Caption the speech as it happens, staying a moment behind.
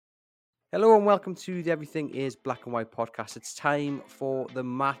Hello and welcome to the Everything is Black and White podcast. It's time for the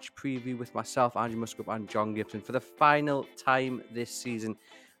match preview with myself, Andrew Musgrove, and John Gibson for the final time this season.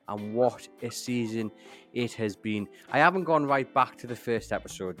 And what a season it has been. I haven't gone right back to the first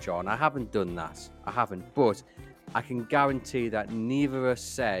episode, John. I haven't done that. I haven't. But I can guarantee that neither of us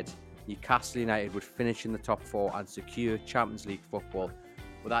said Newcastle United would finish in the top four and secure Champions League football.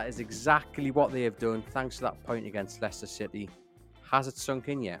 But that is exactly what they have done thanks to that point against Leicester City. Has it sunk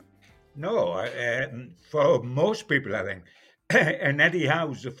in yet? No, for most people, I think. And Eddie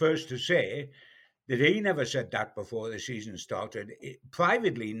Howe's the first to say that he never said that before the season started.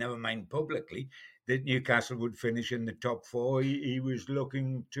 Privately, never mind publicly, that Newcastle would finish in the top four. He was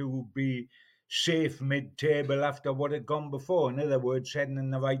looking to be safe mid-table after what had gone before. In other words, heading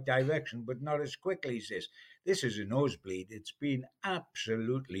in the right direction, but not as quickly as this. This is a nosebleed. It's been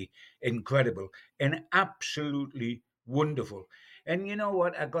absolutely incredible and absolutely wonderful. And you know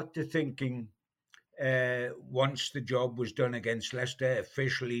what? I got to thinking once the job was done against Leicester,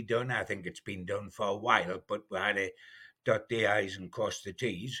 officially done. I think it's been done for a while, but we had to dot the I's and cross the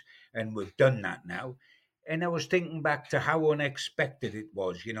T's, and we've done that now. And I was thinking back to how unexpected it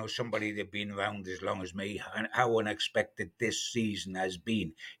was. You know, somebody that been around as long as me, and how unexpected this season has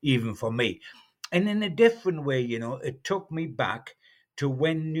been, even for me. And in a different way, you know, it took me back to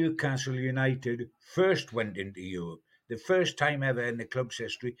when Newcastle United first went into Europe, the first time ever in the club's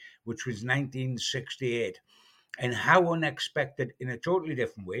history, which was 1968, and how unexpected in a totally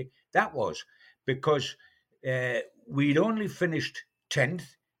different way that was, because we'd only finished 10th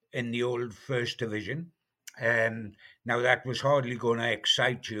in the old First Division. Now, that was hardly going to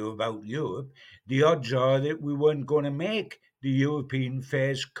excite you about Europe. The odds are that we weren't going to make the European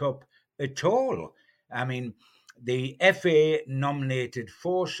Fairs Cup at all. I mean, the FA nominated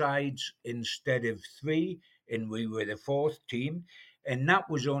four sides instead of three, and we were the fourth team. And that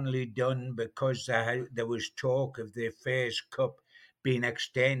was only done because there was talk of the Fairs Cup being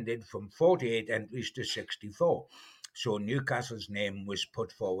extended from 48 entries to 64. So Newcastle's name was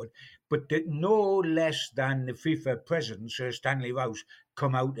put forward, but no less than the FIFA president, Sir Stanley Rouse,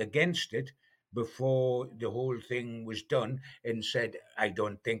 come out against it before the whole thing was done and said, I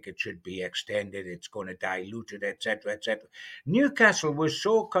don't think it should be extended, it's going to dilute it, etc., etc. Newcastle was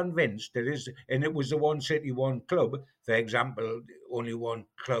so convinced that is, and it was the one city, one club, for example, only one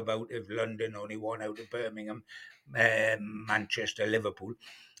club out of London, only one out of Birmingham, Manchester, Liverpool.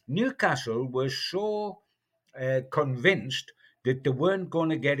 Newcastle was so convinced that they weren't going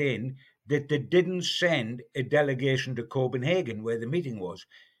to get in that they didn't send a delegation to Copenhagen where the meeting was.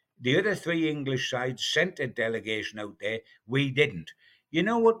 The other three English sides sent a delegation out there. We didn't. You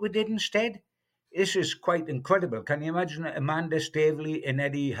know what we did instead? This is quite incredible. Can you imagine Amanda Staveley and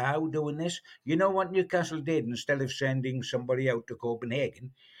Eddie Howe doing this? You know what Newcastle did? Instead of sending somebody out to Copenhagen,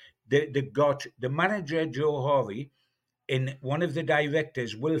 they got the manager, Joe Harvey, and one of the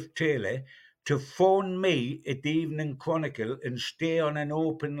directors, Wilf Taylor, to phone me at the Evening Chronicle and stay on an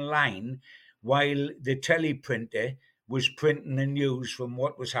open line while the teleprinter was printing the news from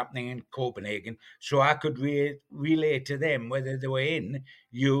what was happening in Copenhagen, so I could relay to them whether they were in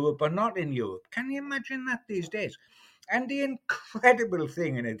Europe or not in Europe. Can you imagine that these days? And the incredible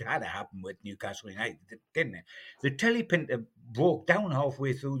thing, and it had to happen with Newcastle United, didn't it? The teleprinter broke down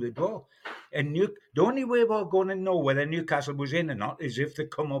halfway through the draw. And the only way we're going to know whether Newcastle was in or not is if they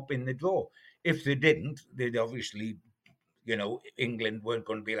come up in the draw. If they didn't, they'd obviously, England weren't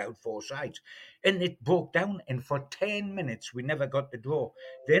going to be allowed four sides. And it broke down, and for 10 minutes, we never got the draw.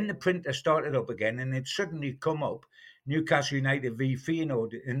 Then the printer started up again, and it suddenly come up, Newcastle United v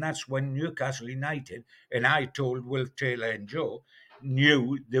Feyenoord, and that's when Newcastle United, and I told Wilf Taylor and Joe,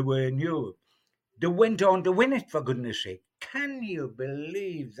 knew they were in Europe. They went on to win it, for goodness sake. Can you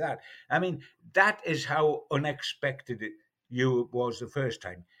believe that? I mean, that is how unexpected Europe was the first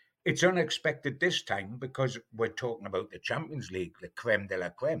time. It's unexpected this time because we're talking about the Champions League, the creme de la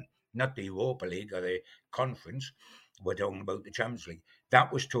creme, not the Europa League or the conference. We're talking about the Champions League.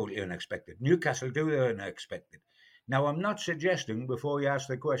 That was totally unexpected. Newcastle do the unexpected. Now, I'm not suggesting, before you ask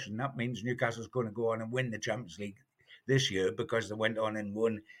the question, that means Newcastle's going to go on and win the Champions League this year because they went on and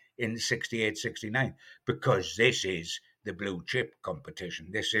won in 68, 69, because this is the blue chip competition.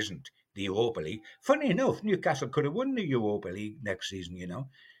 This isn't the Europa League. Funny enough, Newcastle could have won the Europa League next season,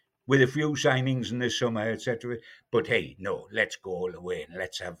 with a few signings in the summer, etc. But hey, no, let's go all the way and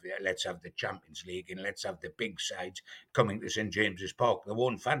let's have the Champions League and let's have the big sides coming to St James's Park. They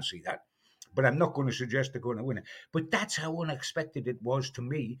won't fancy that. But I'm not going to suggest they're going to win it. But that's how unexpected it was to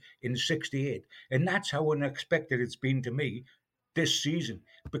me in 68. And that's how unexpected it's been to me this season.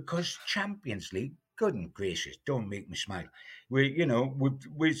 Because Champions League, Goodness gracious, don't make me smile.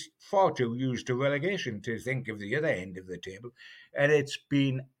 We're far too used to relegation to think of the other end of the table, and it's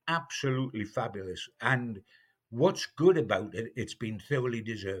been absolutely fabulous. And what's good about it, it's been thoroughly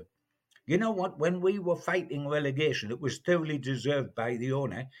deserved. You know what? When we were fighting relegation, it was thoroughly deserved by the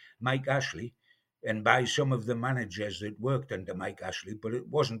owner, Mike Ashley, and by some of the managers that worked under Mike Ashley, but it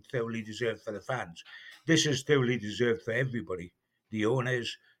wasn't thoroughly deserved for the fans. This is thoroughly deserved for everybody: the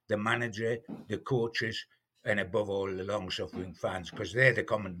owners, the manager, the coaches, and above all, the long suffering fans, because they're the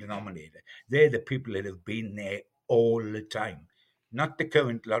common denominator. They're the people that have been there all the time, not the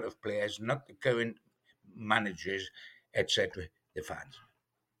current lot of players, not the current managers, etc., the fans.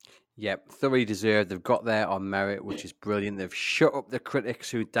 Yep, thoroughly deserved. They've got there on merit, which is brilliant. They've shut up the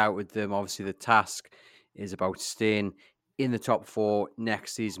critics who doubted them. Obviously, the task is about staying in the top four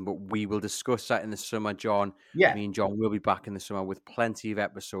next season, but we will discuss that in the summer, John. Yeah, Me and John will be back in the summer with plenty of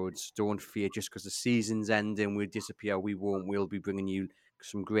episodes. Don't fear, just because the season's ending, we'll disappear. We won't. We'll be bringing you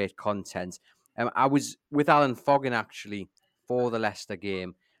some great content. I was with Alan Foggin actually for the Leicester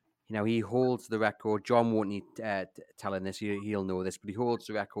game. You know, he holds the record. John won't need telling this. He'll know this, but he holds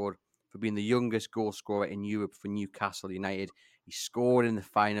the record for being the youngest goal scorer in Europe for Newcastle United. He scored in the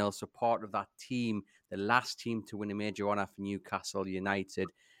final, so part of that team, the last team to win a major honour for Newcastle United.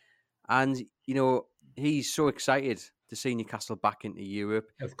 And, you know, he's so excited to see Newcastle back into Europe.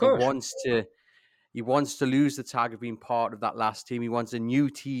 of He course. wants to lose the tag of being part of that last team. He wants a new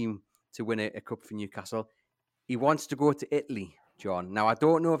team to win a cup for Newcastle. He wants to go to Italy, John. Now, I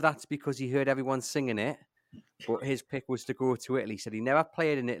don't know if that's because he heard everyone singing it, but his pick was to go to Italy. He said he never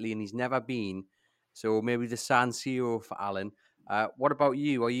played in Italy and he's never been. So maybe the San Siro for Alan. What about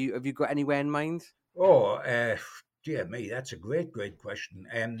you? Have you got anywhere in mind? Oh, dear me, that's a great question.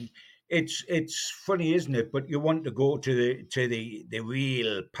 It's funny, isn't it? But you want to go to the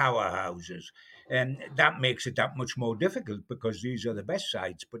real powerhouses, and that makes it that much more difficult because these are the best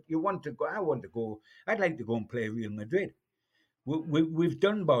sides. But you want to go. I want to go. I'd like to go and play Real Madrid. We've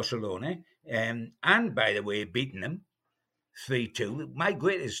done Barcelona, and by the way, beaten them 3-2. My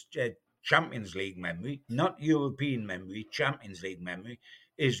greatest Champions League memory, not European memory, Champions League memory,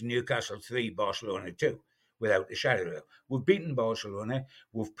 is Newcastle 3, Barcelona 2, without a shadow of a doubt. We've beaten Barcelona.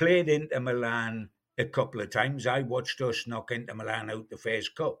 We've played Inter Milan a couple of times. I watched us knock Inter Milan out the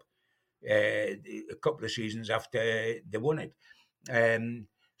first Cup a couple of seasons after they won it.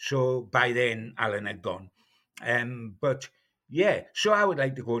 So by then, Alan had gone. But yeah, so I would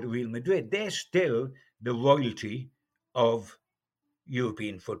like to go to Real Madrid. They're still the royalty of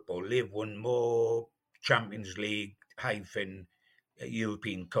European football. They've won more Champions League hyphen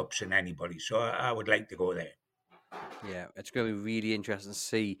European Cups than anybody. So I would like to go there. Yeah, it's going to be really interesting to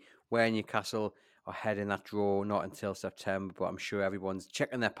see where Newcastle are heading that draw. Not until September, but I'm sure everyone's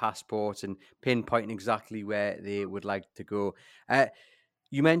checking their passports and pinpointing exactly where they would like to go.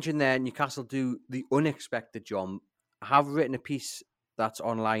 You mentioned there Newcastle do the unexpected, John. I have written a piece that's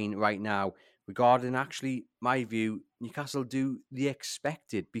online right now regarding actually my view. Newcastle do the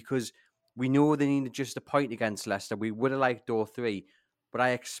expected because we know they needed just a point against Leicester. We would have liked all three, but I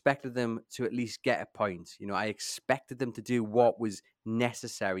expected them to at least get a point. You know, I expected them to do what was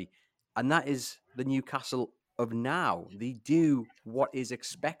necessary, and that is the Newcastle of now. They do what is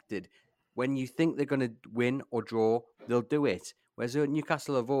expected. When you think they're going to win or draw, they'll do it. Whereas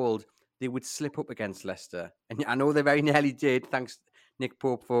Newcastle of old, they would slip up against Leicester. And I know they very nearly did, thanks Nick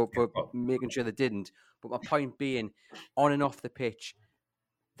Pope for making sure they didn't. But my point being, on and off the pitch,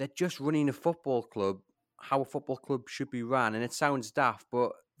 they're just running a football club how a football club should be run. And it sounds daft,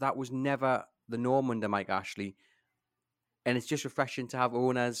 but that was never the norm under Mike Ashley. And it's just refreshing to have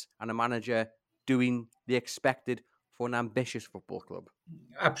owners and a manager doing the expected for an ambitious football club.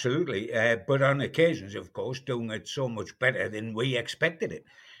 Absolutely. But on occasions, of course, doing it so much better than we expected it.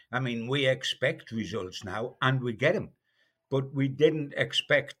 I mean, we expect results now and we get them. But we didn't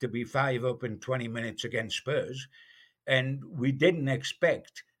expect to be 5 up in 20 minutes against Spurs. And we didn't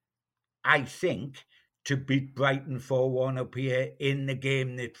expect, I think, to beat Brighton 4-1 up here in the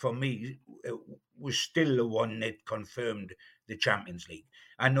game that, for me, was still the one that confirmed the Champions League.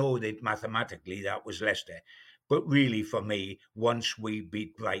 I know that mathematically that was Leicester. But really, for me, once we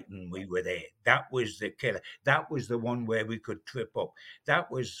beat Brighton, we were there. That was the killer. That was the one where we could trip up.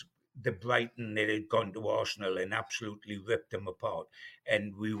 That was the Brighton that had gone to Arsenal and absolutely ripped them apart.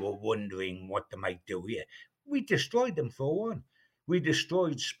 And we were wondering what they might do here. We destroyed them 4-1. We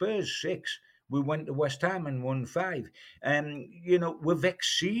destroyed Spurs 6. We went to West Ham and won 5. We've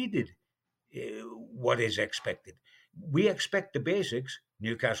exceeded what is expected. We expect the basics,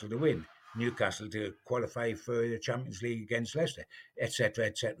 Newcastle to win, Newcastle to qualify for the Champions League against Leicester, etc.,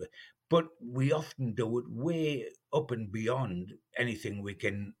 etc. but we often do it way up and beyond anything we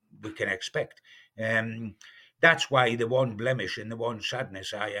can expect. Um, that's why the one blemish and the one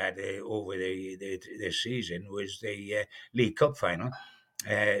sadness I had over this season was the League Cup final.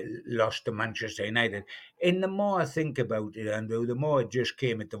 Lost to Manchester United. And the more I think about it, Andrew, the more it just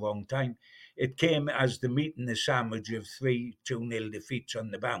came at the wrong time. It came as the meat and the sandwich of 3-2-0 defeats on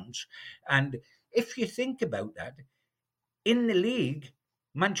the bounce. And if you think about that, in the league,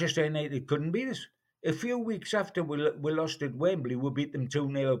 Manchester United couldn't beat us. A few weeks after we lost at Wembley, we beat them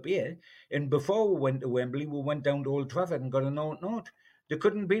 2-0 up here. And before we went to Wembley, we went down to Old Trafford and got a 0-0. They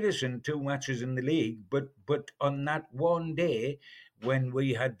couldn't beat us in 2 matches in the league. But on that one day, when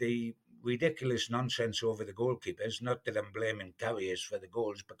we had the ridiculous nonsense over the goalkeepers, not that I'm blaming Carriers for the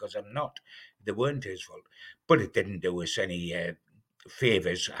goals, because I'm not. They weren't his fault. But it didn't do us any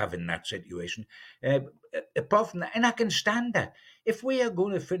favours having that situation. Uh, Apart from that, and I can stand that. If we are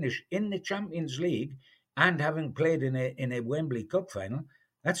going to finish in the Champions League and having played in a Wembley Cup final,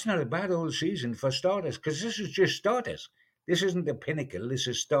 that's not a bad old season for starters, because this is just starters. This isn't the pinnacle, this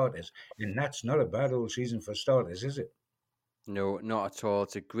is starters. And that's not a bad old season for starters, is it? No, not at all.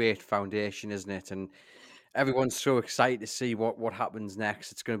 It's a great foundation, isn't it? And everyone's so excited to see what happens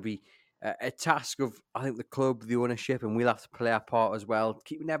next. It's going to be a task of, I think, the club, the ownership, and we'll have to play our part as well,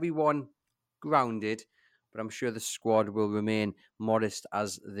 keeping everyone grounded. But I'm sure the squad will remain modest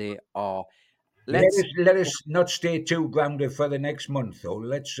as they are. Let Let's us let us not stay too grounded for the next month, though.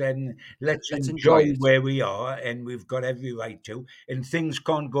 Let's let's enjoy enjoy it. where we are, and we've got every right to. And things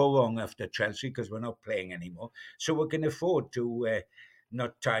can't go wrong after Chelsea because we're not playing anymore, so we can afford to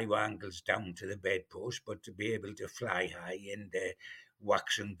not tie our ankles down to the bedpost, but to be able to fly high and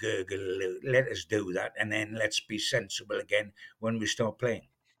wax and gurgle. Let us do that, and then let's be sensible again when we start playing.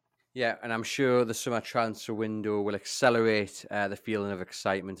 Yeah, and I'm sure the summer transfer window will accelerate the feeling of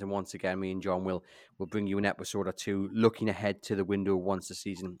excitement. And once again, me and John will bring you an episode or two looking ahead to the window once the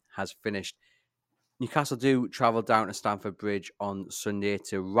season has finished. Newcastle do travel down to Stamford Bridge on Sunday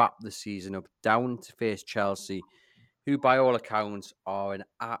to wrap the season up, down to face Chelsea, who, by all accounts, are an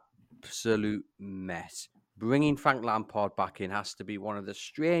absolute mess. Bringing Frank Lampard back in has to be one of the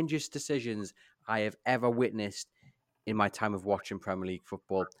strangest decisions I have ever witnessed in my time of watching Premier League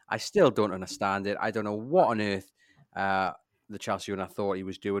football. I still don't understand it. I don't know what on earth uh, the Chelsea owner thought he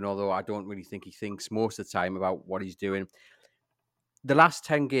was doing, although I don't really think he thinks most of the time about what he's doing. The last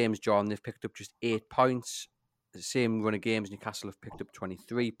 10 games, John, they've picked up just 8 points. The same run of games, Newcastle have picked up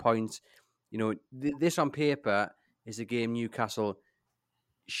 23 points. You know, this on paper is a game Newcastle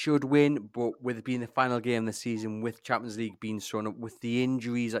should win, but with it being the final game of the season, with Champions League being thrown up, with the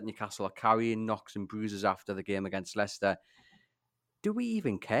injuries that Newcastle are carrying, knocks and bruises after the game against Leicester, do we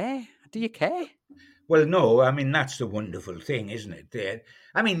even care? Do you care? Well, no, I mean that's the wonderful thing, isn't it?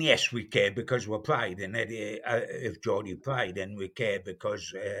 I mean, yes, we care because we're pride, and Eddie, if Geordie pride, and we care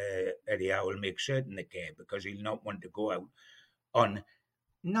because Eddie Howe will make certain they care because he'll not want to go out on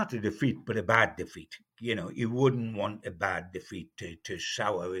not a defeat, but a bad defeat. You know, you wouldn't want a bad defeat to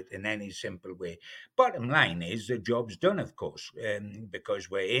sour it in any simple way. Bottom line is the job's done, of course,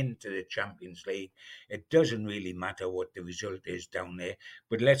 because we're into the Champions League. It doesn't really matter what the result is down there,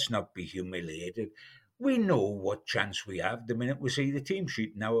 but let's not be humiliated. We know what chance we have the minute we see the team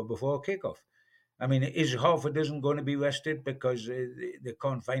sheet an hour before kickoff. I mean, is half a dozen going to be rested because they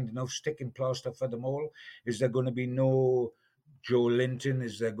can't find enough sticking plaster for them all? Is there going to be no Joe Linton?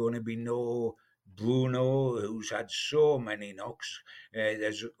 Is there going to be no Bruno, who's had so many knocks?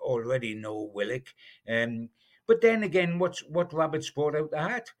 There's already no Willock. But then again, what rabbit sport out the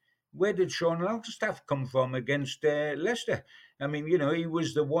hat? Where did Sean Longstaff come from against Leicester? I mean, you know, he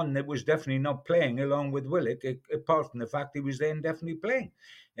was the one that was definitely not playing along with Willock, apart from the fact he was then definitely playing.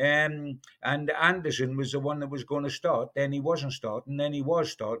 And Anderson was the one that was going to start. Then he wasn't starting. Then he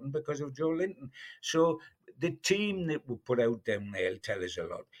was starting because of Joe Linton. So the team that we put out down there will tell us a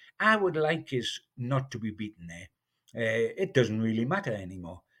lot. I would like us not to be beaten there. It doesn't really matter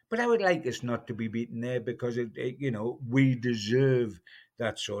anymore. But I would like us not to be beaten there because you know, we deserve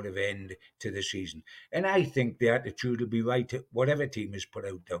that sort of end to the season. And I think the attitude will be right. Whatever team is put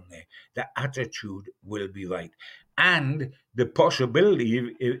out down there, the attitude will be right. And the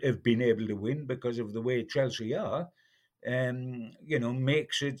possibility of being able to win because of the way Chelsea are, you know,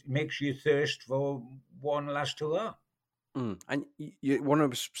 makes you thirst for one last hurrah. And you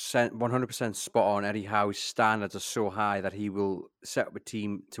 100% spot on. Eddie Howe's standards are so high that he will set up a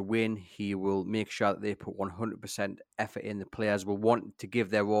team to win. He will make sure that they put 100% effort in. The players will want to give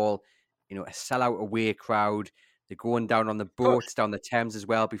their all. You know, a sellout away crowd. They're going down on the Of course, boats down the Thames as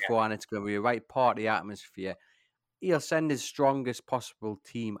well yeah. before, and it's going to be a right party atmosphere. he'll send his strongest possible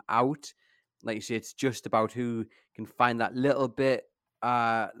team out. Like you say, it's just about who can find that little bit,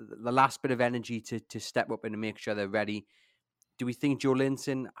 the last bit of energy to step up and to make sure they're ready. Do we think Joe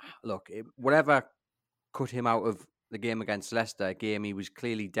Linton, look, whatever cut him out of the game against Leicester, a game he was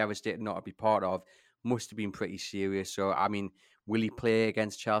clearly devastated not to be part of, must have been pretty serious. So, I mean, will he play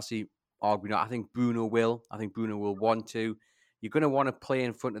against Chelsea? Argue not. I think Bruno will. I think Bruno will want to. You're going to want to play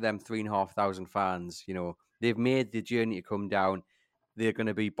in front of them 3,500 fans. You know, they've made the journey to come down. They're going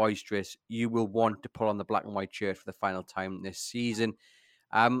to be boisterous. You will want to put on the black and white shirt for the final time this season.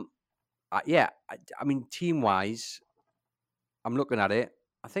 Yeah, I mean, team-wise, I'm looking at it.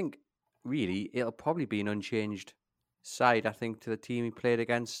 I think really it'll probably be an unchanged side, I think, to the team he played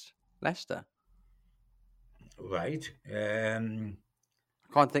against Leicester. Right. I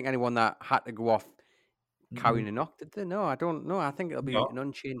can't think anyone that had to go off carrying a knock, did they? No, I don't know. I think it'll be an No.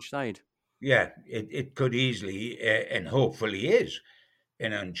 unchanged side. Yeah, it could easily and hopefully is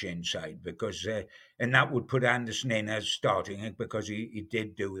an unchanged side because and that would put Anderson in as starting it because he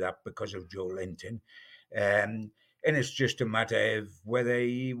did do that because of Joe Linton. And it's just a matter of whether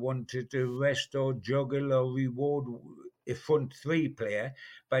he wanted to rest or juggle or reward a front three player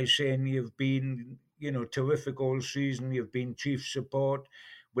by saying you've been, terrific all season, you've been chief support,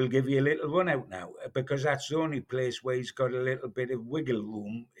 we'll give you a little run out now, because that's the only place where he's got a little bit of wiggle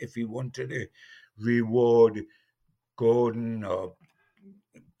room if he wanted to reward Gordon or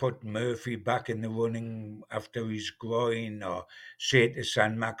put Murphy back in the running after his groin or say to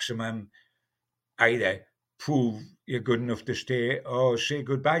San Maximum, either prove you're good enough to stay or say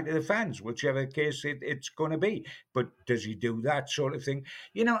goodbye to the fans, whichever case it's going to be. But does he do that sort of thing?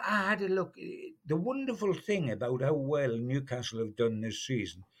 I had a look. The wonderful thing about how well Newcastle have done this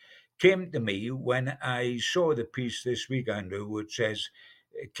season came to me when I saw the piece this week, Andrew, which says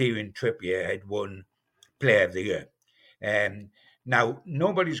Kieran Trippier had won Player of the Year. Now,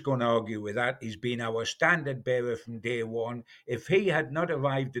 nobody's going to argue with that. He's been our standard bearer from day one. If he had not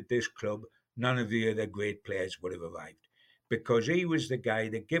arrived at this club, none of the other great players would have arrived, because he was the guy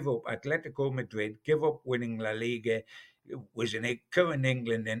that gave up Atletico Madrid, gave up winning La Liga, was an current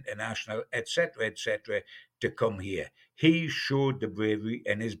England international, etc., to come here. He showed the bravery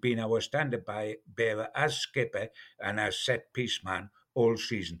and has been our standard bearer as skipper and as set piece man all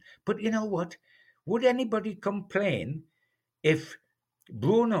season. But you know what? Would anybody complain if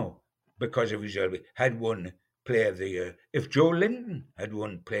Bruno, because of his early, had won Player of the Year, if Joe Linton had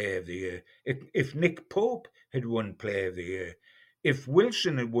won Player of the Year, if Nick Pope had won Player of the Year, if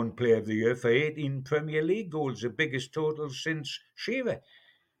Wilson had won Player of the Year for 18 Premier League goals, the biggest total since Shearer,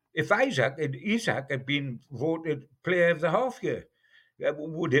 if Isaac had been voted Player of the Half Year,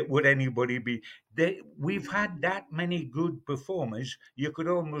 would anybody be? We've had that many good performers. You could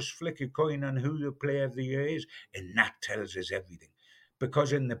almost flick a coin on who the Player of the Year is, and that tells us everything.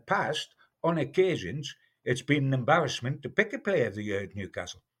 Because in the past, on occasions, it's been an embarrassment to pick a Player of the Year at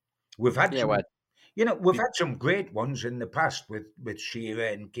Newcastle. We've had Yeah, some, well, we've had some great ones in the past with Shearer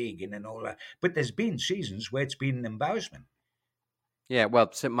and Keegan and all that. But there's been seasons where it's been an embarrassment. yeah,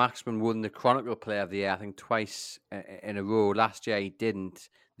 well, St. Maximin won the Chronicle Player of the Year, I think, twice in a row. Last year he didn't.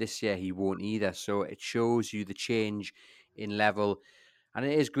 This year he won't either. So it shows you the change in level. And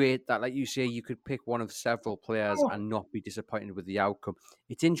it is great that, like you say, you could pick one of several players Oh, and not be disappointed with the outcome.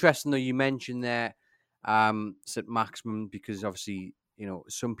 It's interesting, though, you mentioned there St. Maximin, because obviously,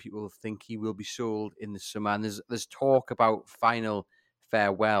 some people think he will be sold in the summer. And there's talk about final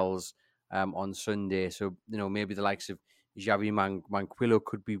farewells on Sunday. So, maybe the likes of Javi Manquillo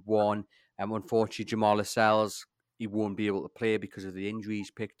could be one. Unfortunately, Jamal Lascelles, he won't be able to play because of the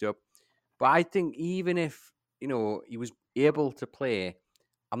injuries picked up. But I think even if, he was able to play,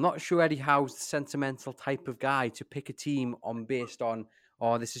 I'm not sure Eddie Howe's the sentimental type of guy to pick a team on based on,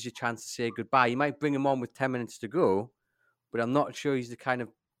 oh, this is your chance to say goodbye. You might bring him on with 10 minutes to go, but I'm not sure he's the kind of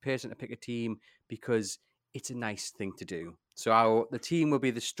person to pick a team because it's a nice thing to do. So the team will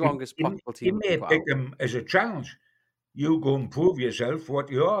be the strongest possible he team we can may put pick out. him as a challenge. You go and prove yourself what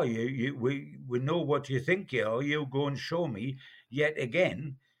you are. We know what you think you are. You go and show me yet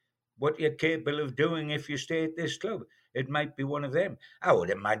again what you're capable of doing if you stay at this club. It might be one of them. I would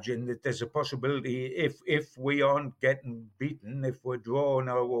imagine that there's a possibility if we aren't getting beaten, if we're drawing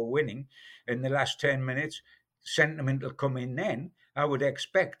or we're winning in the last 10 minutes, sentiment will come in then. I would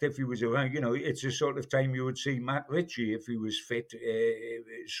expect if he was around, it's the sort of time you would see Matt Ritchie if he was fit,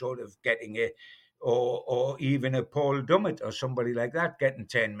 sort of getting a, or even a Paul Dummett or somebody like that getting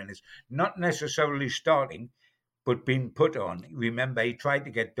 10 minutes. Not necessarily starting, but being put on. Remember, he tried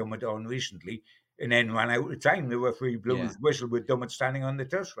to get Dummett on recently and then ran out of time. The referee blew Yeah. his whistle with Dummett standing on the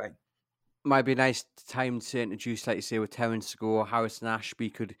touchline. Might be a nice time to introduce, like you say, with Terence to go. Harrison Ashby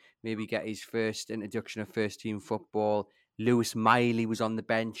could maybe get his first introduction of first team football. Lewis Miley was on the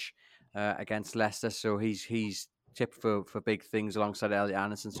bench against Leicester, so he's tipped for big things alongside Elliot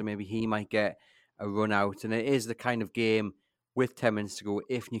Anderson. So maybe he might get a run out. And it is the kind of game with 10 minutes to go,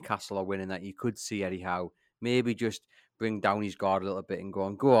 if Newcastle are winning, that you could see Eddie Howe maybe just bring down his guard a little bit and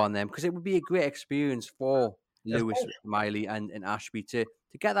go on them, because it would be a great experience for Of Lewis course. Miley and Ashby to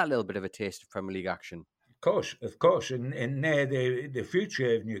get that little bit of a taste of Premier League action. Of course, and the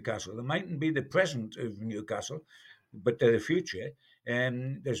future of Newcastle. It mightn't be the present of Newcastle, but they're the future.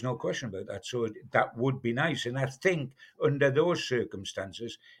 There's no question about that. So that would be nice, and I think under those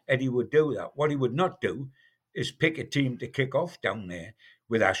circumstances, Eddie would do that. What he would not do is pick a team to kick off down there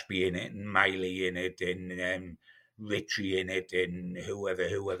with Ashby in it and Miley in it and Richie in it and whoever.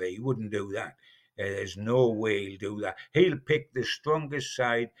 He wouldn't do that. There's no way he'll do that. He'll pick the strongest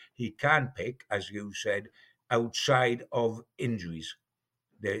side he can pick, as you said, outside of injuries.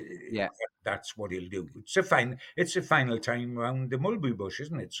 Yeah, That's what he'll do. It's a final time round the mulberry bush,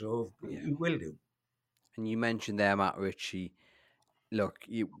 isn't it? So yeah. he will do. And you mentioned there, Matt Ritchie. Look,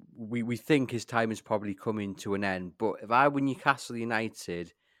 we think his time is probably coming to an end. But if I were Newcastle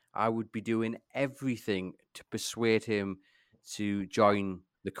United, I would be doing everything to persuade him to join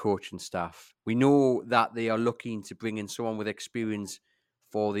the coaching staff. We know that they are looking to bring in someone with experience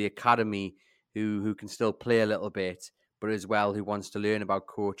for the academy who can still play a little bit, but as well who wants to learn about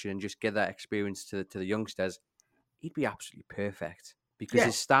coaching and just give that experience to the youngsters. He'd be absolutely perfect because Yeah,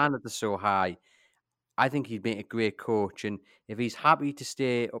 his standards are so high. I think he'd make a great coach. And if he's happy to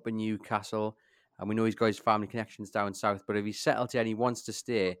stay up in Newcastle, and we know he's got his family connections down south, but if he's settled here and he wants to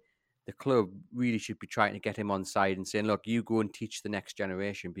stay, the club really should be trying to get him on side and saying, look, you go and teach the next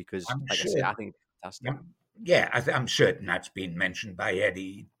generation because, I'm like I say, sure. I think it's fantastic. Yeah, I'm certain that's been mentioned by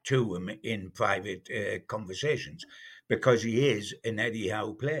Eddie to him in private conversations because he is an Eddie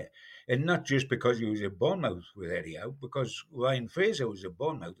Howe player. And not just because he was at Bournemouth with Eddie Howe, because Ryan Fraser was at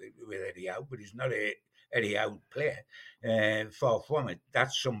Bournemouth with Eddie Howe, but he's not a Eddie Howe player. Far from it.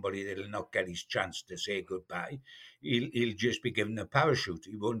 That's somebody that'll not get his chance to say goodbye. He'll just be given a parachute.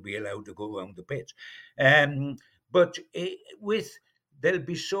 He won't be allowed to go around the pitch. But with there'll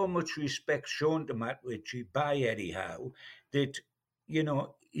be so much respect shown to Matt Ritchie by Eddie Howe that,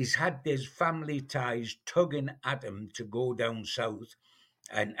 he's had his family ties tugging at him to go down south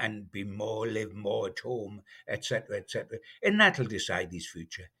and live more at home, etc., etc. And that'll decide his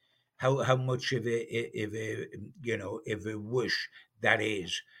future. How much of a wish that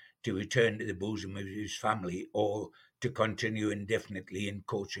is to return to the bosom of his family or to continue indefinitely in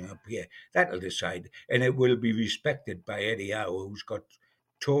coaching up here. That'll decide. And it will be respected by Eddie Howe, who's got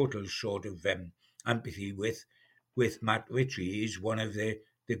total sort of empathy with Matt Ritchie. He's one of the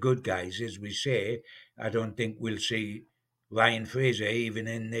good guys, as we say. I don't think we'll see Ryan Fraser even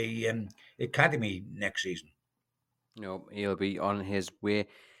in the academy next season. No, he'll be on his way.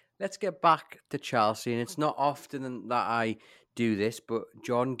 Let's get back to Chelsea. And it's not often that I do this, but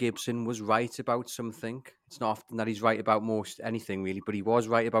John Gibson was right about something. It's not often that he's right about most anything, really, but he was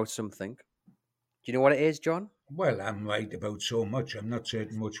right about something. Do you know what it is, John? Well, I'm right about so much. I'm not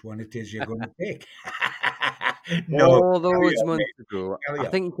certain which one it is you're going to pick. No, All carry those on, months mate. ago, Carry I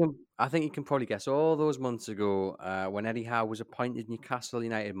on. think you can. I think you can probably guess. All those months ago, when Eddie Howe was appointed Newcastle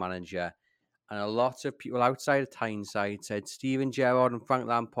United manager, and a lot of people outside of Tyneside said Steven Gerrard and Frank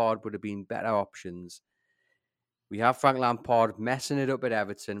Lampard would have been better options. We have Frank Lampard messing it up at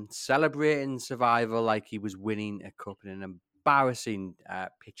Everton, celebrating survival like he was winning a cup in an embarrassing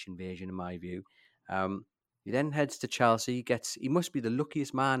pitch invasion, in my view. He then heads to Chelsea. He must be the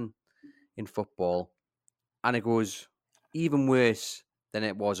luckiest man in football, and it goes even worse than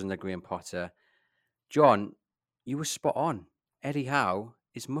it was under Graham Potter. John, you were spot on. Eddie Howe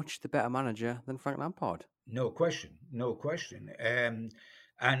is much the better manager than Frank Lampard. No question. No question. And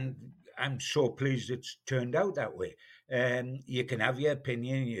I'm so pleased it's turned out that way. You can have your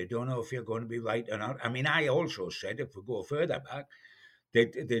opinion. You don't know if you're going to be right or not. I mean, I also said, if we go further back,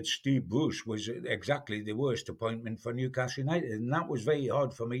 that Steve Bruce was exactly the worst appointment for Newcastle United. And that was very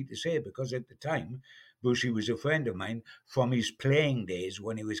hard for me to say because at the time, Brucey was a friend of mine from his playing days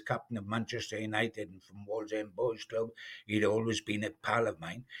when he was captain of Manchester United and from Wallsend Boys Club. He'd always been a pal of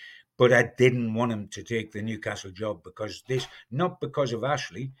mine. But I didn't want him to take the Newcastle job because not because of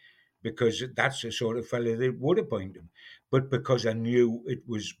Ashley, because that's the sort of fellow that would appoint him, but because I knew it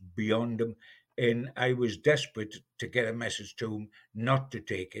was beyond him. And I was desperate to get a message to him not to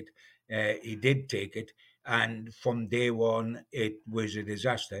take it. He did take it, And from day one, it was a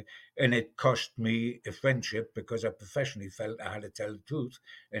disaster. And it cost me a friendship because I professionally felt I had to tell the truth.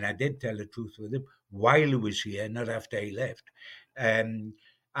 And I did tell the truth with him while he was here, not after he left. And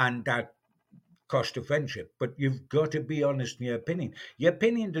that cost a friendship. But you've got to be honest in your opinion. Your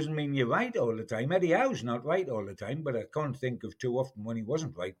opinion doesn't mean you're right all the time. Eddie Howe's not right all the time, but I can't think of too often when he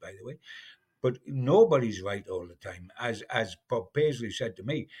wasn't right, by the way. But nobody's right all the time. As Bob Paisley said to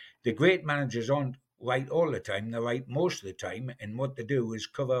me, the great managers aren't right all the time. They're right most of the time. And what they do is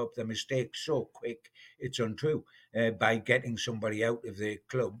cover up their mistakes so quick it's untrue by getting somebody out of the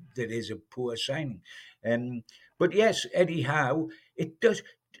club that is a poor signing. But yes, Eddie Howe, it does.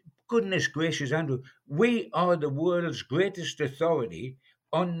 Goodness gracious, Andrew, we are the world's greatest authority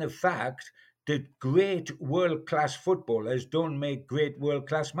on the fact that great world class footballers don't make great world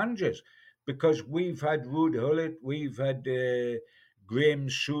class managers because we've had Ruud Gullit, we've had Graham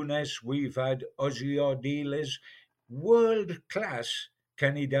Souness, we've had Ozzy Ardiles, world class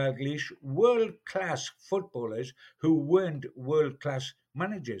Kenny Dalglish, world class footballers who weren't world class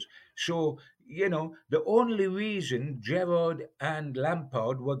managers. So, the only reason Gerrard and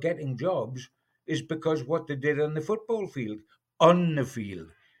Lampard were getting jobs is because what they did on the football field, on the field.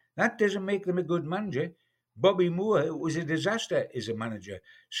 That doesn't make them a good manager. Bobby Moore was a disaster as a manager.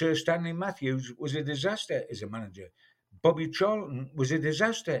 Sir Stanley Matthews was a disaster as a manager. Bobby Charlton was a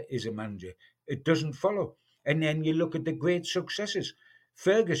disaster as a manager. It doesn't follow. And then you look at the great successes.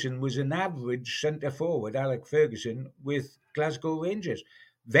 Ferguson was an average centre forward, Alec Ferguson, with Glasgow Rangers.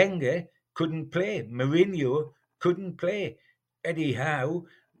 Wenger couldn't play. Mourinho couldn't play. Eddie Howe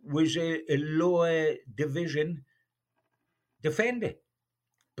was a lower division defender.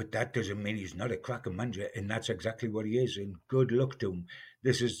 But that doesn't mean he's not a cracking manager, and that's exactly what he is. And good luck to him.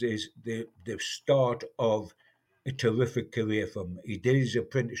 This is the start of a terrific career for him. He did his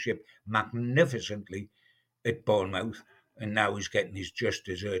apprenticeship magnificently at Bournemouth, and now he's getting his just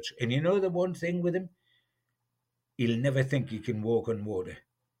desserts. And you know the one thing with him? He'll never think he can walk on water.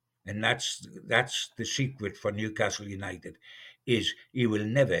 And that's the secret for Newcastle United, is he will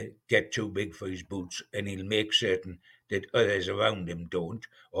never get too big for his boots, and he'll make certain that others around him don't,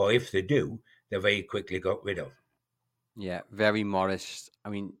 or if they do, they're very quickly got rid of. Yeah, very modest. I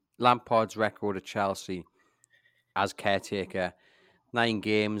mean, Lampard's record at Chelsea as caretaker: 9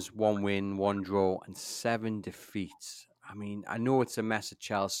 games, 1 win, 1 draw, and 7 defeats. I mean, I know it's a mess at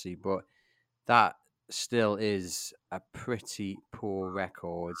Chelsea, but that still is a pretty poor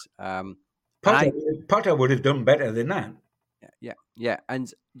record. And Potter would have done better than that. Yeah. And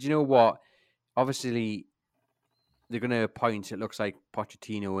do you know what? Obviously, they're going to appoint, it looks like,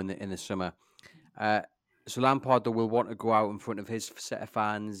 Pochettino in the summer. So Lampard, though, will want to go out in front of his set of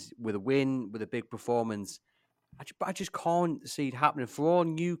fans with a win, with a big performance. I just can't see it happening. For all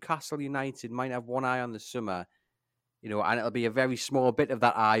Newcastle United might have one eye on the summer, and it'll be a very small bit of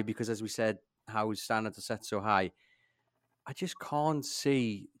that eye because, as we said, Howe's standards are set so high. I just can't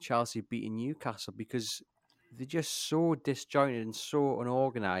see Chelsea beating Newcastle because they're just so disjointed and so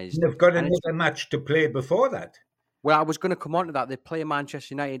unorganised. They've got And another match to play before that. Well, I was going to come on to that. They play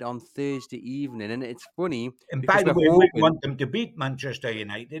Manchester United on Thursday evening, and it's funny And because by the way, we're we hoping want them to beat Manchester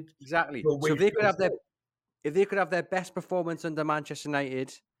United. exactly. So So if they could have their best performance under Manchester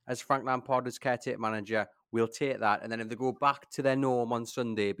United as Frank Lampard as caretaker manager, we'll take that. And then if they go back to their norm on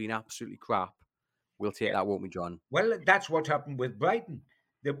Sunday, being absolutely crap, we'll take that, won't we, John? Well, that's what happened with Brighton.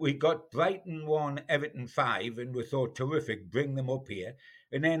 That we got Brighton 1, Everton 5, and we thought, terrific, bring them up here.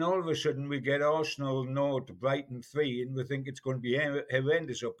 And then all of a sudden we get Arsenal 0 to Brighton 3, and we think it's going to be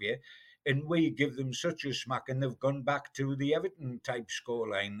horrendous up here. And we give them such a smack, and they've gone back to the Everton type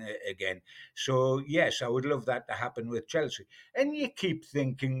scoreline again. So, yes, I would love that to happen with Chelsea. And you keep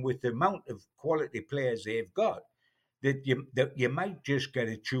thinking, with the amount of quality players they've got, that you might just get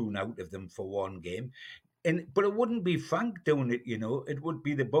a tune out of them for one game. But it wouldn't be Frank doing it, It would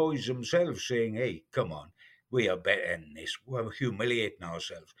be the boys themselves saying, "Hey, come on, we are better than this. We're humiliating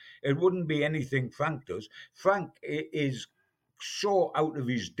ourselves." It wouldn't be anything Frank does. Frank is so out of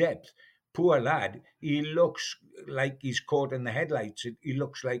his depth. Poor lad. He looks like he's caught in the headlights. He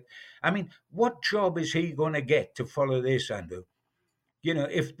looks like, I mean, what job is he going to get to follow this, Andrew?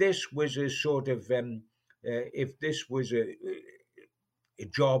 If this was a sort of, if this was a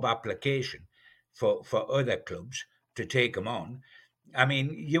job application for other clubs to take him on, I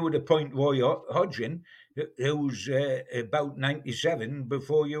mean, you would appoint Roy Hodgson, who's about 97,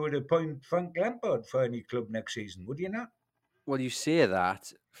 before you would appoint Frank Lampard for any club next season, would you not? Well, you say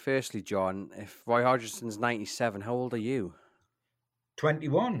that. Firstly, John, if Roy Hodgson's 97, how old are you?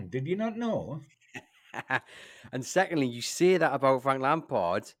 21. Did you not know? And secondly, you say that about Frank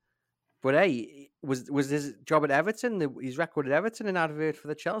Lampard, But hey, was his job at Everton, his record at Everton, an advert for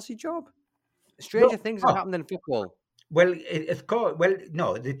the Chelsea job? No, Stranger things have no. happened in football. Well, of course. Well,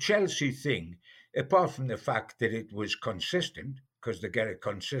 no, the Chelsea thing, apart from the fact that it was consistent, because they get it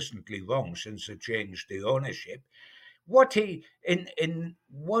consistently wrong since they changed the ownership. What he in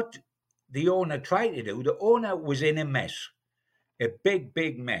what the owner tried to do, the owner was in a mess. A big,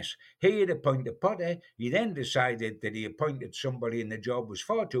 big mess. He had appointed Potter. He then decided that he appointed somebody and the job was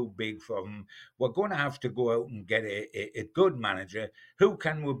far too big for him. We're going to have to go out and get a good manager. Who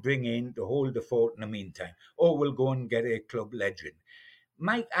can we bring in to hold the fort in the meantime? Or we'll go and get a club legend.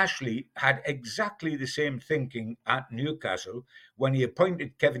 Mike Ashley had exactly the same thinking at Newcastle when he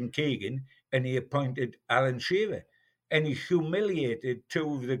appointed Kevin Keegan and he appointed Alan Shearer. And he humiliated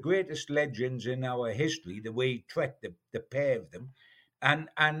two of the greatest legends in our history, the way he treated the pair of them. And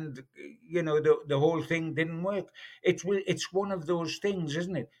the whole thing didn't work. It's one of those things,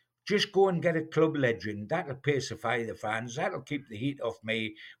 isn't it? Just go and get a club legend. That'll pacify the fans. That'll keep the heat off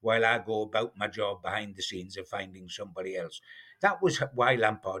me while I go about my job behind the scenes of finding somebody else. That was why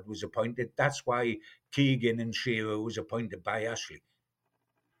Lampard was appointed. That's why Keegan and Shearer was appointed by Ashley.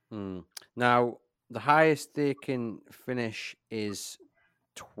 Now, the highest they can finish is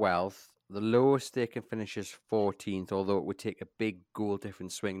 12th. The lowest they can finish is 14th, although it would take a big goal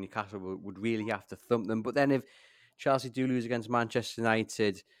difference swing. Newcastle would really have to thump them. But then if Chelsea do lose against Manchester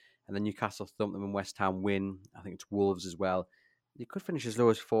United and then Newcastle thump them and West Ham win, I think it's Wolves as well, they could finish as low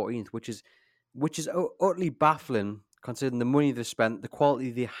as 14th, which is utterly baffling considering the money they've spent, the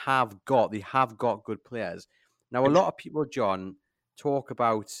quality they have got. They have got good players. Now, a lot of people, John, talk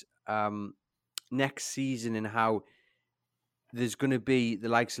about next season and how there's going to be the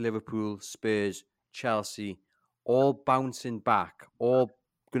likes of Liverpool, Spurs, Chelsea, all bouncing back, all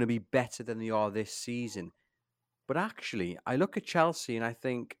going to be better than they are this season. But actually, I look at Chelsea and I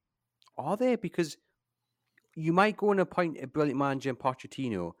think, are they? Because you might go and appoint a brilliant manager in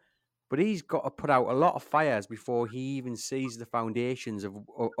Pochettino, but he's got to put out a lot of fires before he even sees the foundations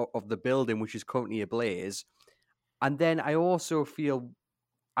of the building, which is currently ablaze. And then I also feel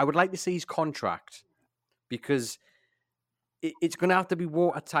I would like to see his contract because it's going to have to be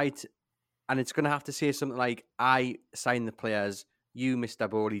watertight and it's going to have to say something like, I sign the players, you, Mr.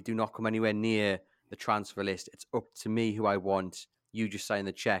 Bowley, do not come anywhere near the transfer list. It's up to me who I want. You just sign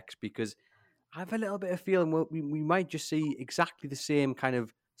the checks, because I have a little bit of feeling we might just see exactly the same kind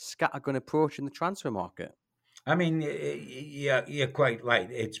of scattergun approach in the transfer market. I mean, yeah, you're quite right.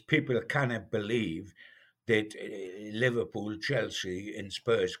 It's people cannot believe that Liverpool, Chelsea, and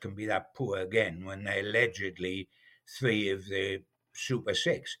Spurs can be that poor again when they're allegedly three of the Super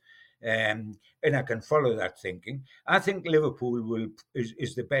Six. And I can follow that thinking. I think Liverpool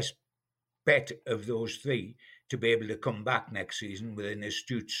is the best bet of those three to be able to come back next season with an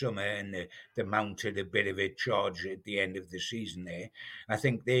astute summer and they mounted a bit of a charge at the end of the season there. I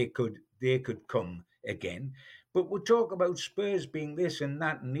think they could come again. But we'll talk about Spurs being this and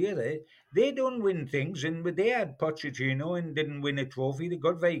that and the other. They don't win things, and they had Pochettino and didn't win a trophy. They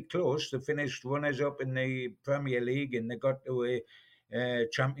got very close. They finished runners up in the Premier League and they got to a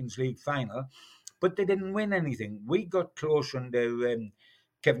Champions League final, but they didn't win anything. We got close under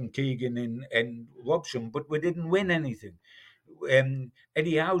Kevin Keegan and Robson, but we didn't win anything.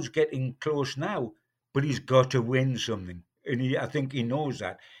 Eddie Howe's getting close now, but he's got to win something, and I think he knows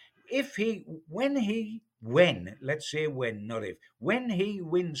that. Let's say when, not if, when he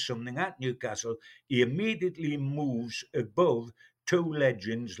wins something at Newcastle, he immediately moves above two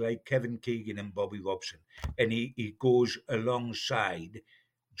legends like Kevin Keegan and Bobby Robson, and he goes alongside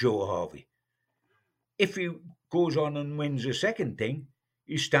Joe Harvey. If he goes on and wins a second thing,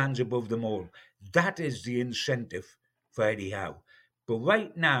 he stands above them all. That is the incentive for Eddie Howe. But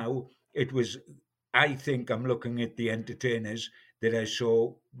right now, I think I'm looking at the entertainers that I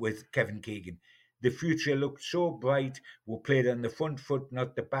saw with Kevin Keegan. The future looked so bright. We played on the front foot,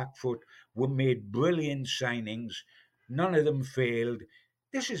 not the back foot. We made brilliant signings. None of them failed.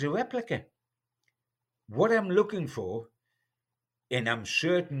 This is a replica. What I'm looking for, and I'm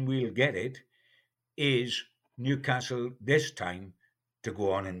certain we'll get it, is Newcastle this time to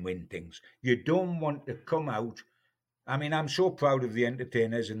go on and win things. You don't want to come out. I mean, I'm so proud of the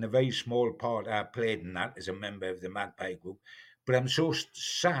entertainers and the very small part I played in that as a member of the Magpie group, but I'm so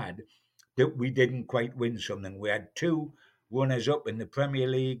sad that we didn't quite win something. We had two runners up in the Premier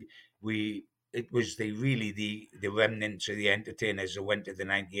League. It was the remnants of the entertainers that went to the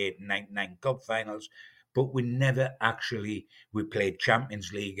 98 and 99 cup finals, but we played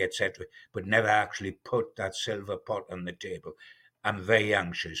Champions League, etc., but never actually put that silver pot on the table. I'm very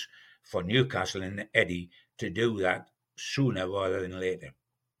anxious for Newcastle and Eddie to do that sooner rather than later.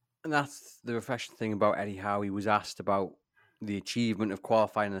 And that's the refreshing thing about Eddie Howe. He was asked about the achievement of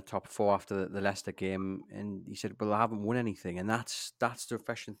qualifying in the top four after the Leicester game, and he said, "Well, I haven't won anything," and that's the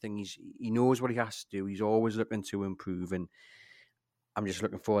refreshing thing. He knows what he has to do. He's always looking to improve, and I'm just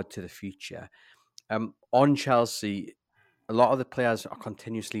looking forward to the future. On Chelsea, a lot of the players are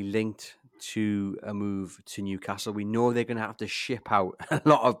continuously linked to a move to Newcastle. We know they're going to have to ship out a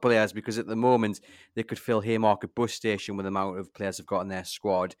lot of players because at the moment they could fill Haymarket bus station with the amount of players they've got in their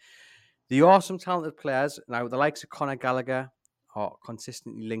squad. There are some talented players. Now, the likes of Conor Gallagher are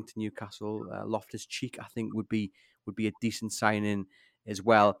consistently linked to Newcastle. Loftus Cheek, I think, would be a decent signing as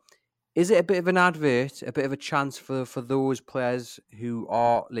well. Is it a bit of an advert, a bit of a chance for those players who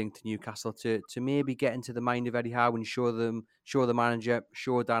are linked to Newcastle to maybe get into the mind of Eddie Howe and show the manager,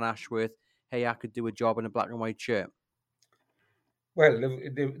 show Dan Ashworth, hey, I could do a job in a black and white shirt? Well,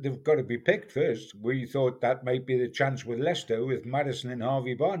 they've got to be picked first. We thought that might be the chance with Leicester, with Madison and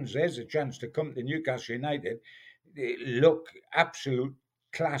Harvey Barnes. There's a chance to come to Newcastle United, look absolute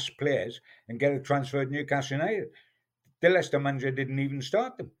class players, and get a transfer to Newcastle United. The Leicester manager didn't even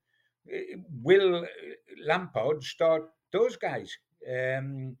start them. Will Lampard start those guys?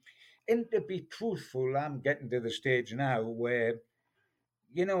 And to be truthful, I'm getting to the stage now where,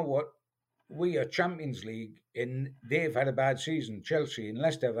 you know what, we are Champions League and they've had a bad season. Chelsea and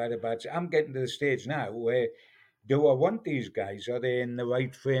Leicester have had a bad season. I'm getting to the stage now where, do I want these guys? Are they in the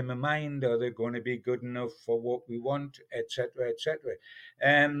right frame of mind? Are they going to be good enough for what we want, etc., etc.?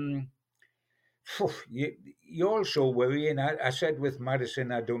 Um, you also worry, and I said with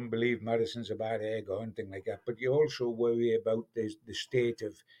Madison, I don't believe Madison's a bad egg or anything like that, but you also worry about the state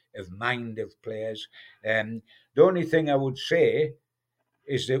of mind of players. The only thing I would say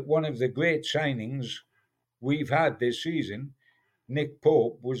is that one of the great signings we've had this season, Nick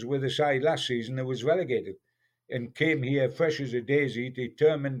Pope, was with a side last season that was relegated and came here fresh as a daisy,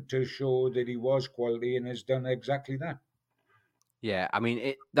 determined to show that he was quality and has done exactly that. Yeah, I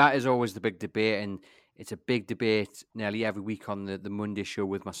mean that is always the big debate, and it's a big debate nearly every week on the Monday show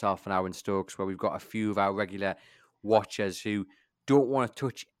with myself and Aaron Stokes, where we've got a few of our regular watchers who don't want to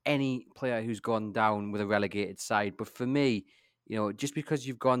touch any player who's gone down with a relegated side. But for me, just because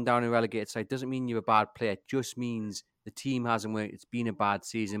you've gone down a relegated side doesn't mean you're a bad player. It just means the team hasn't worked. It's been a bad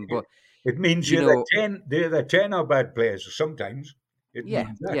season. But It means you know, the other 10 are bad players sometimes. It yeah,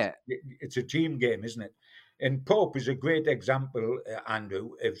 means that. yeah, It's a team game, isn't it? And Pope is a great example,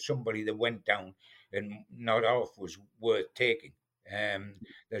 Andrew, of somebody that went down and not off was worth taking.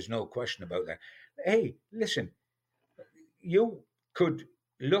 There's no question about that. Hey, listen, you could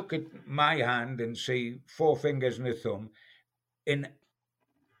look at my hand and see four fingers and a thumb, and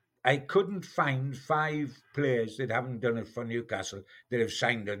I couldn't find five players that haven't done it for Newcastle that have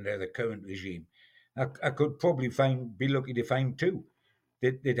signed under the current regime. I could probably be lucky to find two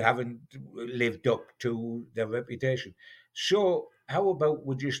that haven't lived up to their reputation. So how about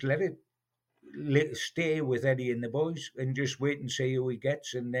we just stay with Eddie and the boys and just wait and see who he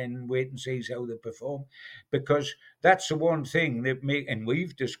gets and then wait and see how they perform, because that's the one thing that and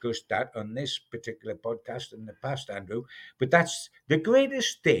we've discussed that on this particular podcast in the past, Andrew, but that's the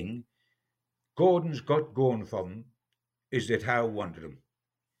greatest thing Gordon's got going for him is that Howe wanted him,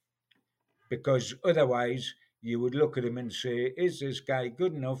 because otherwise you would look at him and say, is this guy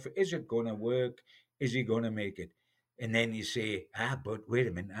good enough? Is it going to work? Is he going to make it? And then you say, but wait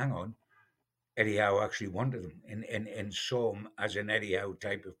a minute, hang on. Eddie Howe actually wanted him and saw him as an Eddie Howe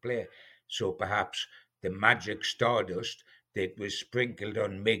type of player. So perhaps the magic stardust that was sprinkled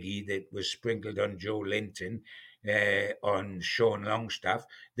on Miggy, that was sprinkled on Joe Linton, on Sean Longstaff,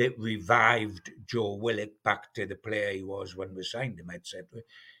 that revived Joe Willock back to the player he was when we signed him, etc.,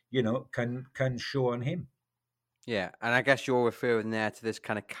 can show on him. yeah, and I guess you're referring there to this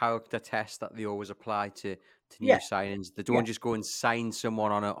kind of character test that they always apply to new Yeah, signings. They yeah. don't just go and sign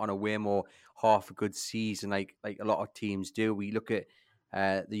someone on a whim or half a good season like a lot of teams do. We look at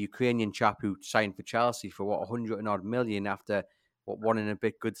the Ukrainian chap who signed for Chelsea for 100 and odd million after one and a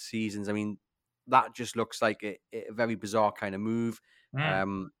bit good seasons. I mean, that just looks like a very bizarre kind of move. Mm.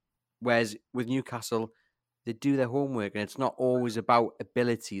 Um, whereas with Newcastle, they do their homework, and it's not always about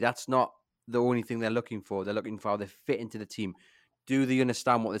ability. That's not the only thing they're looking for. They're looking for how they fit into the team. Do they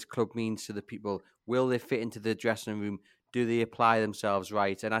understand what this club means to the people? Will they fit into the dressing room? Do they apply themselves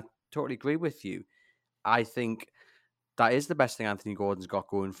right? And I totally agree with you. I think that is the best thing Anthony Gordon's got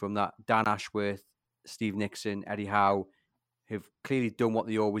going from that. Dan Ashworth, Steve Nixon, Eddie Howe have clearly done what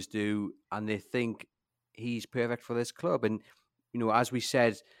they always do, and they think he's perfect for this club. And, as we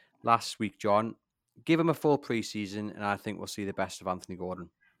said last week, John, give him a full preseason, and I think we'll see the best of Anthony Gordon.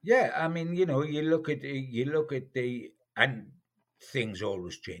 Yeah, I mean, you look at the and things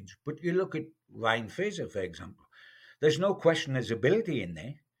always change. But you look at Ryan Fraser, for example. There's no question there's ability in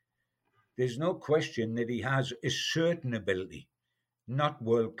there. There's no question that he has a certain ability, not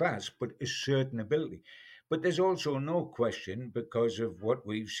world class, but a certain ability. But there's also no question, because of what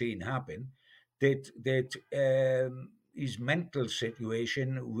we've seen happen, that his mental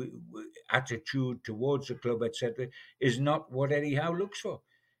situation, attitude towards the club, etc., is not what Eddie Howe looks for.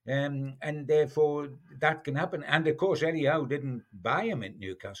 And therefore, that can happen. And of course, Eddie Howe didn't buy him at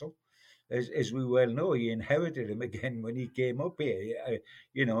Newcastle. As we well know, he inherited him again when he came up here.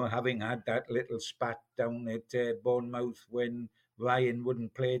 Having had that little spat down at Bournemouth when Ryan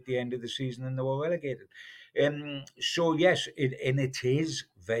wouldn't play at the end of the season and they were relegated. So yes, it is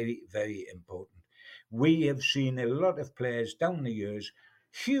very, very important. We have seen a lot of players down the years,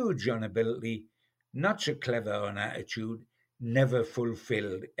 huge on ability, not so clever on attitude, never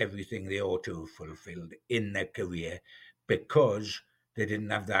fulfilled everything they ought to have fulfilled in their career because they didn't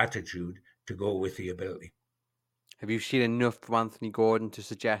have the attitude to go with the ability. Have you seen enough from Anthony Gordon to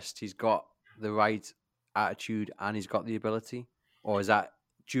suggest he's got the right attitude and he's got the ability? Or is that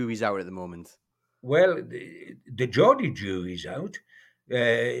jury's out at the moment? Well, the Geordie jury's out.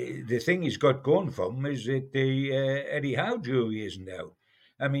 The thing he's got going for him is that the Eddie Howe jury isn't out.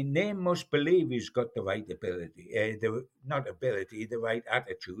 I mean, they must believe he's got the right ability, the right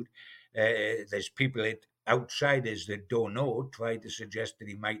attitude. There's people outsiders that don't know try to suggest that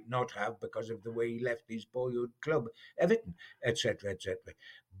he might not have because of the way he left his boyhood club, Everton, etc., etc.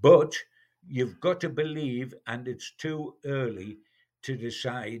 But you've got to believe, and it's too early to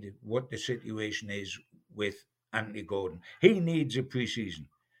decide what the situation is with Anthony Gordon. He needs a pre-season.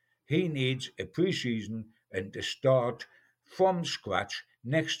 He needs a pre-season and to start from scratch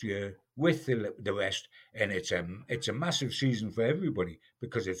next year with the rest. And it's a massive season for everybody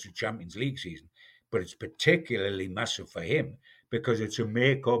because it's a Champions League season. But it's particularly massive for him because it's a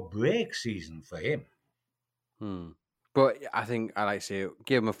make or break season for him. But I think I like to say,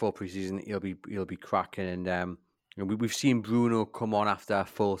 give him a full preseason, he'll be cracking. And we've seen Bruno come on after a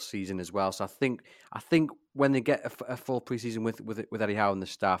full season as well. So I think when they get a full preseason with Eddie Howe and the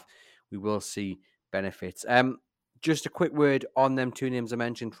staff, we will see benefits. Just a quick word on them two names I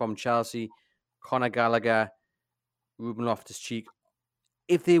mentioned from Chelsea, Conor Gallagher, Ruben Loftus-Cheek.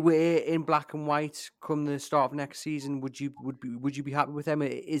 If they were in black and white come the start of next season, would you be happy with them?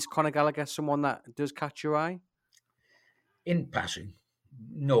 Is Conor Gallagher someone that does catch your eye? In passing,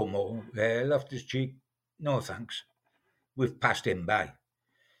 no more. Loftus-Cheek, no thanks. We've passed him by.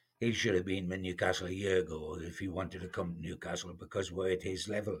 He should have been with Newcastle a year ago if he wanted to come to Newcastle because we're at his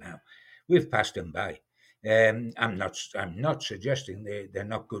level now. We've passed him by. I'm not suggesting they're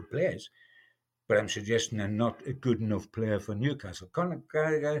not good players, but I'm suggesting they're not a good enough player for Newcastle. Conor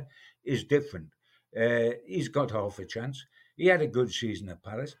Gallagher is different. He's got half a chance. He had a good season at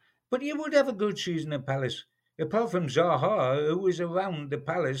Palace, but you would have a good season at Palace. Apart from Zaha, who was around the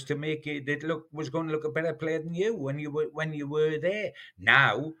Palace to make it was going to look a better player than you when you were there.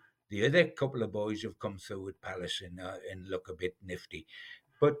 Now the other couple of boys have come through at Palace and look a bit nifty,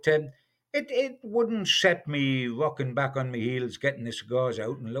 but it wouldn't set me rocking back on my heels, getting the cigars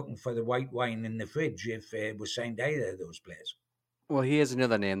out and looking for the white wine in the fridge if we signed either of those players. Well, here's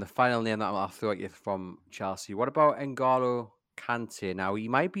another name, the final name that I'll throw at you from Chelsea. What about N'Golo Kante? Now, he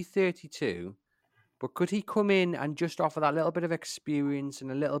might be 32, but could he come in and just offer that little bit of experience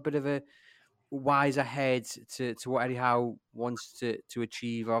and a little bit of a wiser head to what Eddie Howe wants to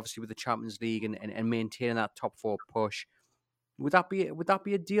achieve, obviously with the Champions League and maintaining that top four push? Would that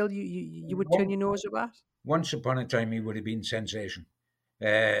be a deal you would turn your nose at that? Once upon a time, he would have been sensation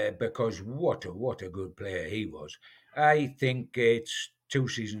because what a good player he was. I think it's 2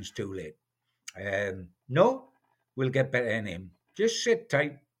 seasons too late. No, we'll get better in him. Just sit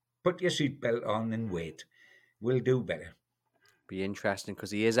tight, put your seatbelt on, and wait. We'll do better. Be interesting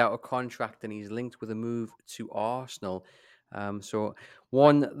because he is out of contract and he's linked with a move to Arsenal. So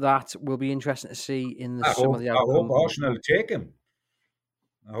one that will be interesting to see in the summer. I hope Arsenal take him.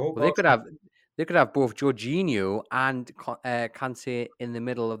 They could have both Jorginho and Kante in the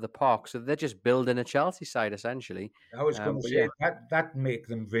middle of the park. So they're just building a Chelsea side essentially. I was going to say that make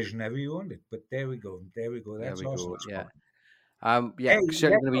them visionary, won't it? But there we go. That's Arsenal. Yeah. Hey,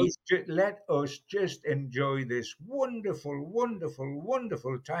 certainly let us just enjoy this wonderful, wonderful,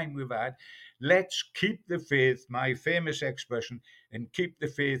 wonderful time we've had. Let's keep the faith, my famous expression, and keep the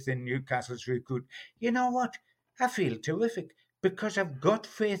faith in Newcastle's recruit. You know what? I feel terrific because I've got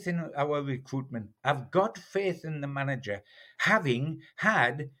faith in our recruitment. I've got faith in the manager, having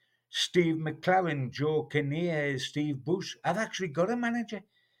had Steve McLaren, Joe Kinnear, Steve Bruce. I've actually got a manager.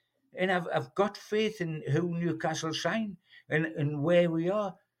 And I've got faith in who Newcastle sign. and where we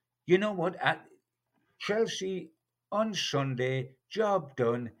are. You know what? At Chelsea on Sunday, job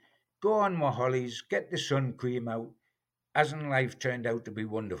done. Go on my hollies, get the sun cream out. Hasn't life turned out to be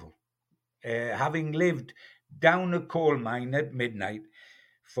wonderful? Having lived down a coal mine at midnight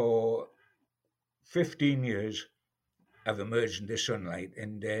for 15 years, I've emerged into sunlight,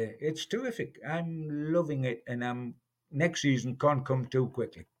 and it's terrific. I'm loving it, and next season can't come too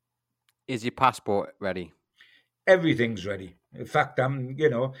quickly. Is your passport ready? Everything's ready. In fact,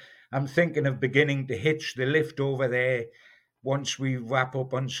 I'm thinking of beginning to hitch the lift over there once we wrap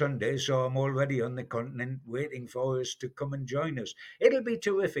up on Sunday. So I'm already on the continent waiting for us to come and join us. It'll be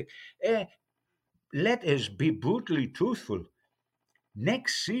terrific. Let us be brutally truthful.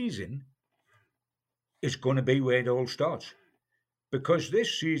 Next season is going to be where it all starts, because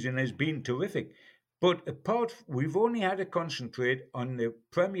this season has been terrific. But we've only had to concentrate on the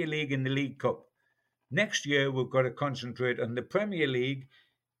Premier League and the League Cup. Next year, we've got to concentrate on the Premier League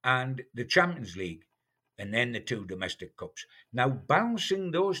and the Champions League, and then the two domestic cups. Now,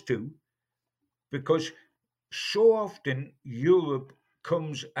 balancing those two, because so often Europe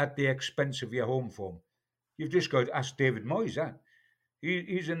comes at the expense of your home form. You've just got to ask David Moyes that.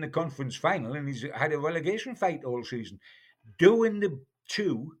 He's in the conference final and he's had a relegation fight all season. Doing the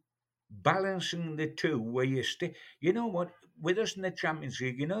two, balancing the two, where you stay. You know what? With us in the Champions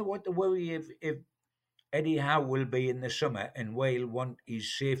League, you know what the worry if Eddie Howe will be in the summer and we'll want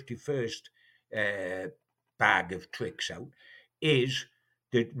his safety first uh, bag of tricks out, is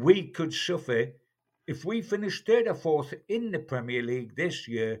that we could suffer if we finish third or fourth in the Premier League this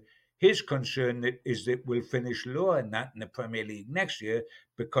year. His concern is that we'll finish lower than that in the Premier League next year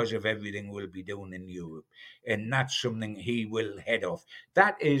because of everything we'll be doing in Europe. And that's something he will head off.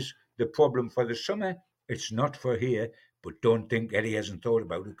 That is the problem for the summer. It's not for here, but don't think Eddie hasn't thought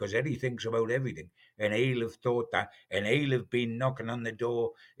about it, because Eddie thinks about everything. And he'll have thought that. And he'll have been knocking on the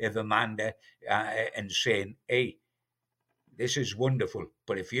door of Amanda and saying, hey, this is wonderful,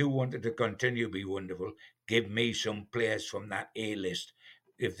 but if you wanted to continue to be wonderful, give me some players from that A list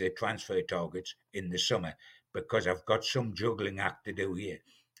if they transfer targets in the summer, because I've got some juggling act to do here.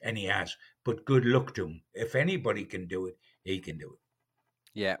 And he has. But good luck to him. If anybody can do it, he can do it.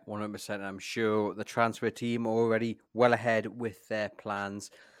 Yeah, 100%. I'm sure the transfer team are already well ahead with their plans.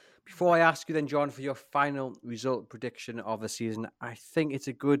 Before I ask you then, John, for your final result prediction of the season, I think it's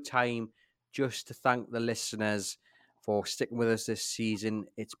a good time just to thank the listeners for sticking with us this season.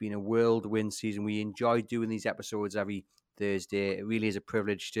 It's been a whirlwind season. We enjoy doing these episodes every Thursday. It really is a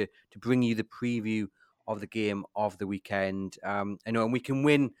privilege to bring you the preview of the game of the weekend. I know, and we can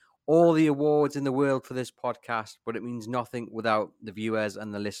win all the awards in the world for this podcast, but it means nothing without the viewers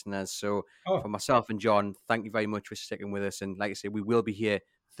and the listeners. So for Oh, myself and John, thank you very much for sticking with us. And like I said, we will be here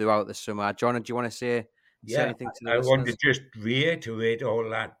throughout the summer. John, do you want to say yeah, anything to the I want to listeners? just reiterate all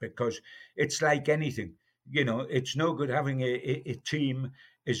that, because it's like anything. It's no good having a team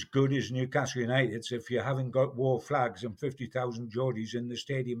as good as Newcastle United's if you haven't got war flags and 50,000 Geordies in the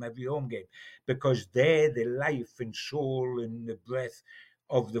stadium every home game, because they're the life and soul and the breath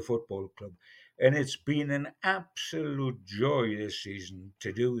of the football club. And it's been an absolute joy this season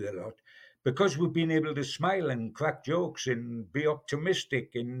to do the lot, because we've been able to smile and crack jokes and be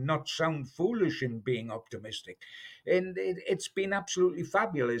optimistic and not sound foolish in being optimistic. And it's been absolutely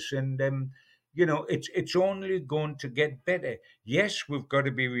fabulous. And, it's only going to get better. Yes, we've got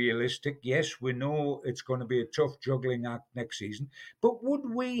to be realistic. Yes, we know it's going to be a tough juggling act next season. But would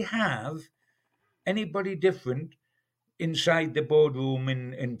we have anybody different inside the boardroom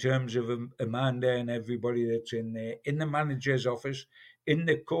in terms of Amanda and everybody that's in there, in the manager's office, in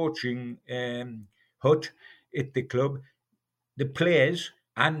the coaching hut at the club, the players,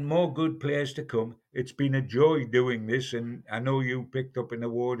 and more good players to come? It's been a joy doing this, and I know you picked up an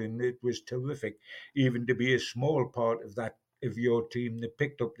award, and it was terrific, even to be a small part of that, of your team that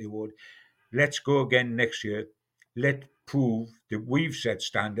picked up the award. Let's go again next year. Let's prove that we've set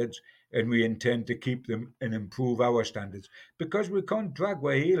standards and we intend to keep them and improve our standards, because we can't drag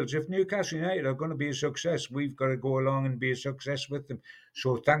our heels. If Newcastle United are going to be a success, we've got to go along and be a success with them.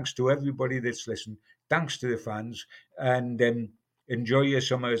 So thanks to everybody that's listened. Thanks to the fans. And enjoy your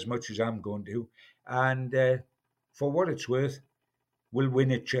summer as much as I'm going to. And for what it's worth, we'll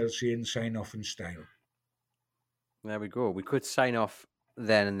win at Chelsea and sign off in style. There we go. We could sign off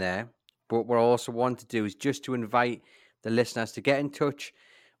then and there, but what I also want to do is just to invite the listeners to get in touch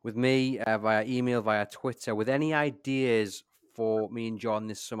with me via email, via Twitter, with any ideas for me and John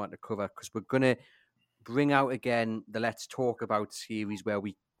this summer to cover, because we're going to bring out again the Let's Talk About series where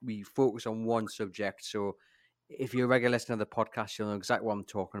we focus on one subject. So if you're a regular listener to the podcast, you'll know exactly what I'm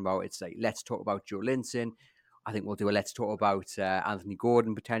talking about. It's like, let's talk about Joe Linton. I think we'll do a let's talk about Anthony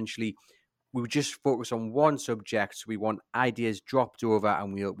Gordon potentially. We would just focus on one subject. So we want ideas dropped over,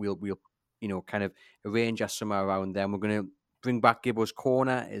 and we'll kind of arrange our summer around them. We're going to bring back Gibbo's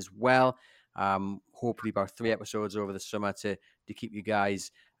Corner as well. Hopefully about 3 episodes over the summer to keep you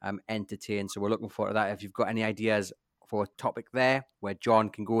guys entertained. So we're looking forward to that. If you've got any ideas for a topic there where John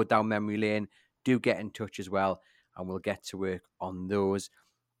can go down memory lane, do get in touch as well, and we'll get to work on those.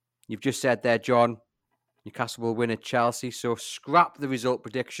 You've just said there, John, Newcastle will win at Chelsea. So scrap the result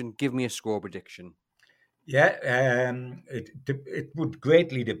prediction. Give me a score prediction. Yeah, it would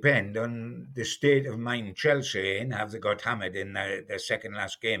greatly depend on the state of mind Chelsea in. Have they got hammered in their second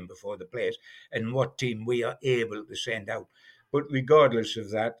last game before the place, and what team we are able to send out. But regardless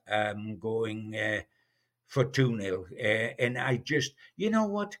of that, I'm going for 2-0. And I just, you know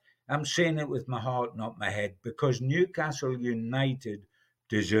what? I'm saying it with my heart, not my head, because Newcastle United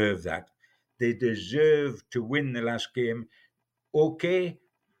deserve that. They deserve to win the last game. Okay,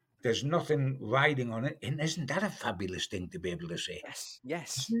 there's nothing riding on it. And isn't that a fabulous thing to be able to say? Yes.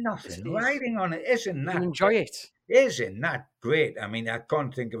 There's nothing riding on it. Isn't that? You can enjoy it. Isn't that great? I mean, I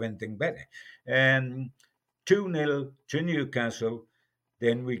can't think of anything better. 2-0 to Newcastle.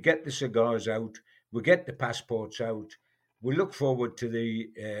 Then we get the cigars out. We get the passports out. We look forward to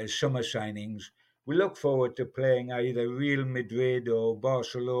the summer signings. We look forward to playing either Real Madrid or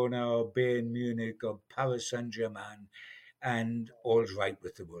Barcelona or Bayern Munich or Paris Saint-Germain, and all's right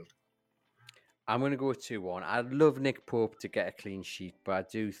with the world. I'm going to go with 2-1. I'd love Nick Pope to get a clean sheet, but I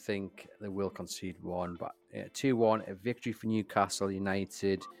do think they will concede one. But 2-1, a victory for Newcastle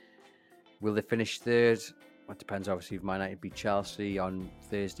United. Will they finish third? It depends, obviously, if Man United beat Chelsea on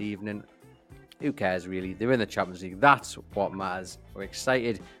Thursday evening. Who cares, really? They're in the Champions League. That's what matters. We're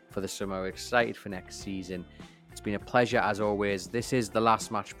excited for the summer. We're excited for next season. It's been a pleasure, as always. This is the last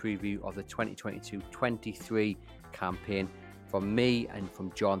match preview of the 2022-23 campaign. From me and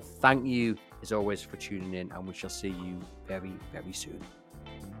from John, thank you, as always, for tuning in, and we shall see you very, very soon.